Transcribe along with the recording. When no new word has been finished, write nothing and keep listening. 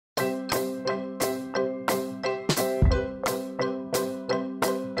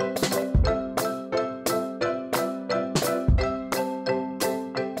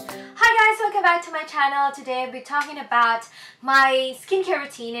channel. Today I'll be talking about my skincare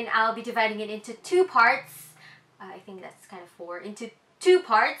routine and I'll be dividing it into two parts. I think that's kind of four, into two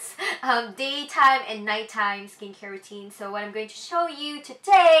parts, daytime and nighttime skincare routine. So what I'm going to show you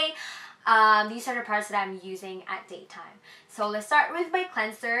today, these are the parts that I'm using at daytime. So let's start with my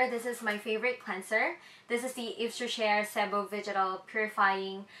cleanser. This is my favorite cleanser. This is the Yves Rocher Sebo Vegetal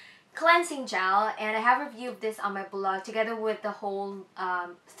Purifying Cleansing Gel, and I have reviewed this on my blog together with the whole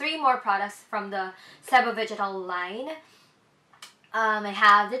 3 more products from the Sebo Vegetal line. I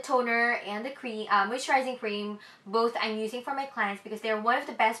have the toner and the cream, moisturizing cream. Both I'm using for my clients because they're one of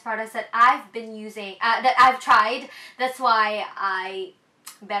the best products that I've been using, that I've tried. That's why I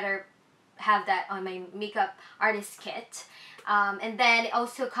better have that on my makeup artist kit. And then it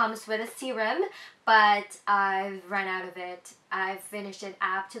also comes with a serum, but I've run out of it. I've finished it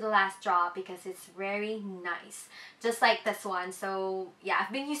up to the last drop because it's very nice, just like this one. So yeah,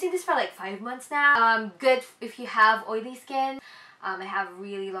 I've been using this for like 5 months now. Good if you have oily skin. I have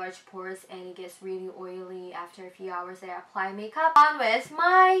really large pores and it gets really oily after a few hours that I apply makeup. On with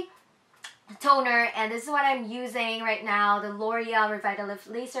my toner, and this is what I'm using right now, the L'Oreal Revitalift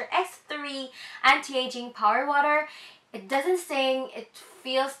Laser X3 Anti-Aging Power Water. It doesn't sting, it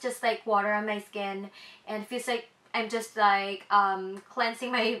feels just like water on my skin, and it feels like I'm just like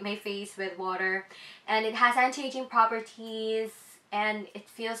cleansing my face with water. And it has anti-aging properties and it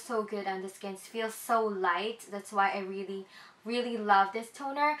feels so good on the skin. It feels so light. That's why I really love this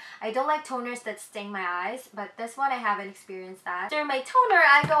toner. I don't like toners that sting my eyes, but this one I haven't experienced that. After my toner,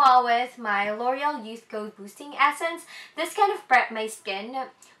 I go on with my L'Oreal YouthCode Boosting Essence. This kind of prep my skin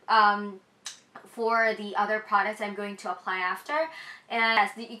for the other products I'm going to apply after. And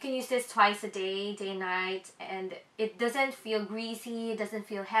yes, you can use this twice a day, day and night, and it doesn't feel greasy, it doesn't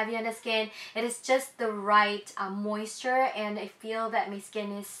feel heavy on the skin. It is just the right moisture, and I feel that my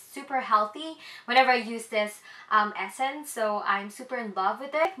skin is super healthy whenever I use this essence, so I'm super in love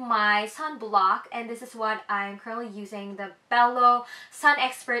with it. My sunblock, and this is what I'm currently using, the Belo Sun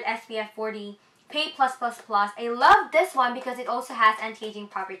Expert SPF 40 Pay+++. I love this one because it also has anti-aging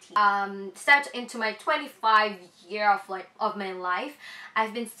properties. Stepped into my 25 year of my life,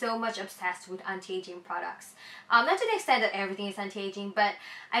 I've been so much obsessed with anti-aging products. Not to the extent that everything is anti-aging, but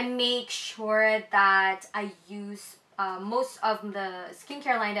I make sure that I use most of the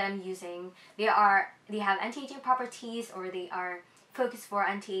skincare line that I'm using. They have anti-aging properties, or they are focused for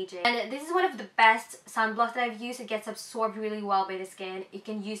anti-aging. And this is one of the best sunblocks that I've used. It gets absorbed really well by the skin. You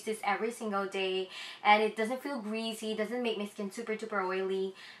can use this every single day and it doesn't feel greasy, doesn't make my skin super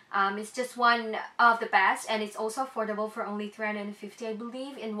oily. It's just one of the best, and it's also affordable for only $350, I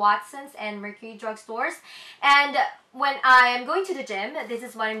believe, in Watson's and Mercury drugstores. And when I am going to the gym, this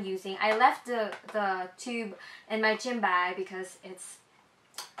is what I'm using. I left the tube in my gym bag because it's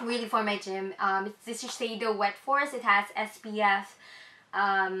really for my gym. It's the Shiseido Wet Force. It has SPF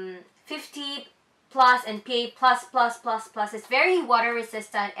 50 plus and PA++++. It's very water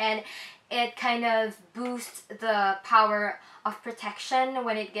resistant, and it kind of boosts the power of protection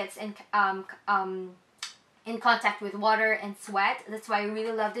when it gets in contact with water and sweat. That's why I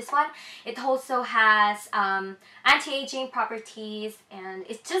really love this one. It also has anti-aging properties, and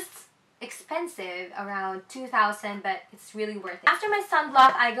it's just expensive, around $2,000, but it's really worth it. After my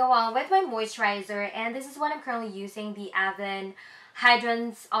sunblock, I go on with my moisturizer, and this is what I'm currently using, the Avene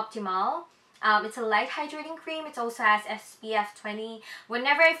Hydrance Optimal. It's a light hydrating cream. It also has SPF 20.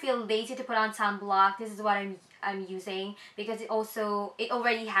 Whenever I feel lazy to put on sunblock, this is what I'm using, because it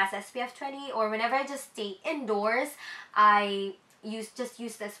already has SPF 20. Or whenever I just stay indoors, I just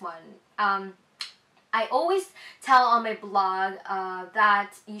use this one. I always tell on my blog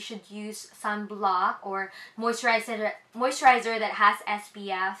that you should use sunblock or moisturizer that has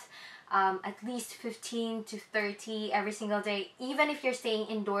SPF at least 15 to 30 every single day, even if you're staying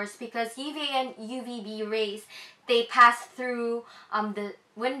indoors, because UVA and UVB rays, they pass through the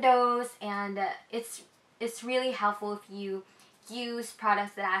windows, and it's really helpful if you use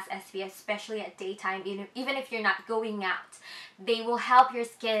products that has SPF, especially at daytime. Even if you're not going out, they will help your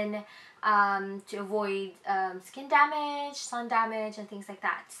skin to avoid skin damage, sun damage, and things like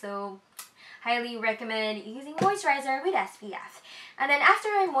that. So highly recommend using moisturizer with SPF. And then after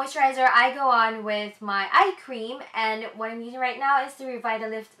my moisturizer, I go on with my eye cream, and what I'm using right now is the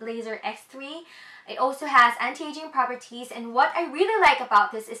Revitalift Laser X3. It also has anti-aging properties, and what I really like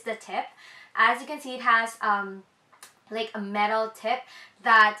about this is the tip. As you can see, it has like a metal tip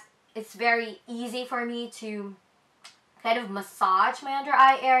that it's very easy for me to kind of massage my under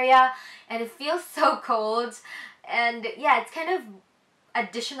eye area, and it feels so cold. And yeah, it's kind of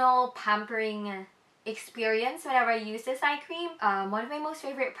additional pampering experience whenever I use this eye cream. One of my most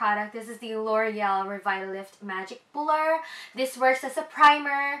favorite products, this is the L'Oreal Revitalift Magic Blur. This works as a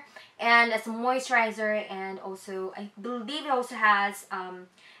primer and as a moisturizer, and also I believe it also has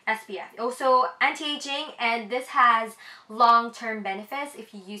SPF, also anti-aging, and this has long-term benefits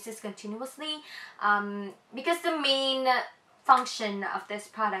if you use this continuously, because the main function of this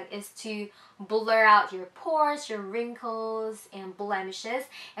product is to blur out your pores, your wrinkles, and blemishes.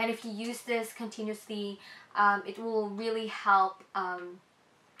 And if you use this continuously, it will really help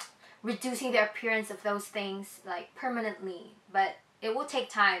reducing the appearance of those things like permanently. But it will take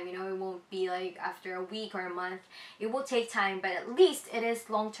time, you know, it won't be like after a week or a month. It will take time, but at least it is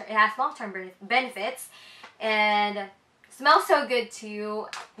long-term. It has long-term benefits, and smells so good too.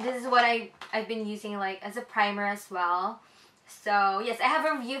 This is what I've been using like as a primer as well. So yes, I have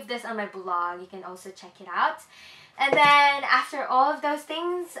a review of this on my blog. You can also check it out. And then after all of those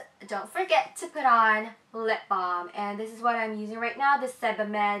things, don't forget to put on lip balm. And this is what I'm using right now, the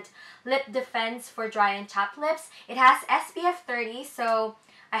Sebamed Lip Defense for dry and chapped lips. It has SPF 30, so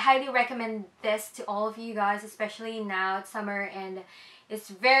I highly recommend this to all of you guys, especially now it's summer and it's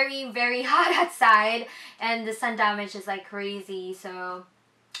very, very hot outside and the sun damage is like crazy. So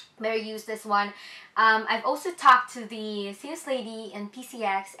better use this one. I've also talked to the sales lady in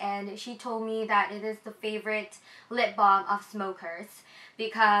PCX, and she told me that it is the favorite lip balm of smokers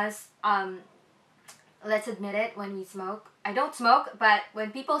because let's admit it, when we smoke, I don't smoke, but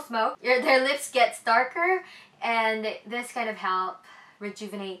when people smoke, their lips get darker, and this kind of help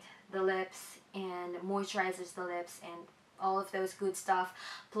rejuvenate the lips and moisturizes the lips and all of those good stuff.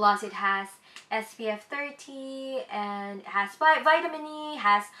 Plus it has SPF 30 and it has vitamin E,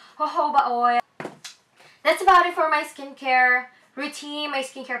 has jojoba oil. That's about it for my skincare routine, my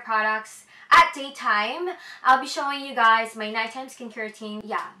skincare products. At daytime, I'll be showing you guys my nighttime skincare routine.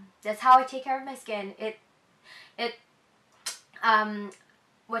 Yeah, that's how I take care of my skin.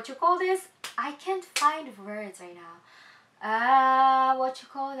 What you call this? I can't find words right now. What you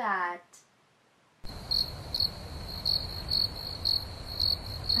call that?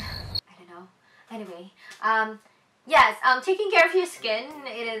 Anyway, yes, taking care of your skin,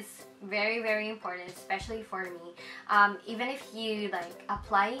 it is very, very important, especially for me. Even if you like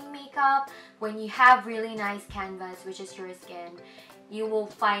applying makeup, when you have really nice canvas, which is your skin, you will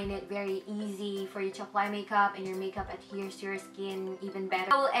find it very easy for you to apply makeup and your makeup adheres to your skin even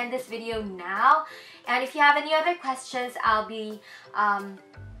better. I will end this video now, and if you have any other questions, I'll be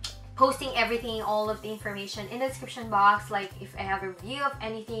posting everything, all of the information in the description box. Like if I have a review of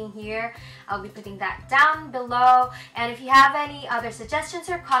anything here, I'll be putting that down below. And if you have any other suggestions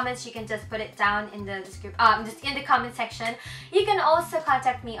or comments, you can just put it down in the just in the comment section. You can also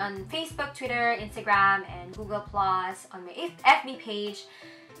contact me on Facebook, Twitter, Instagram, and Google Plus, on my FB page.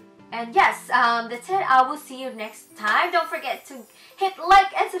 And yes, that's it. I will see you next time. Don't forget to hit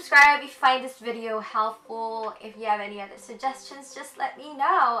like and subscribe if you find this video helpful. If you have any other suggestions, just let me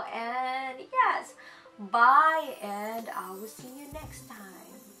know. And yes, bye, and I will see you next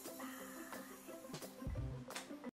time.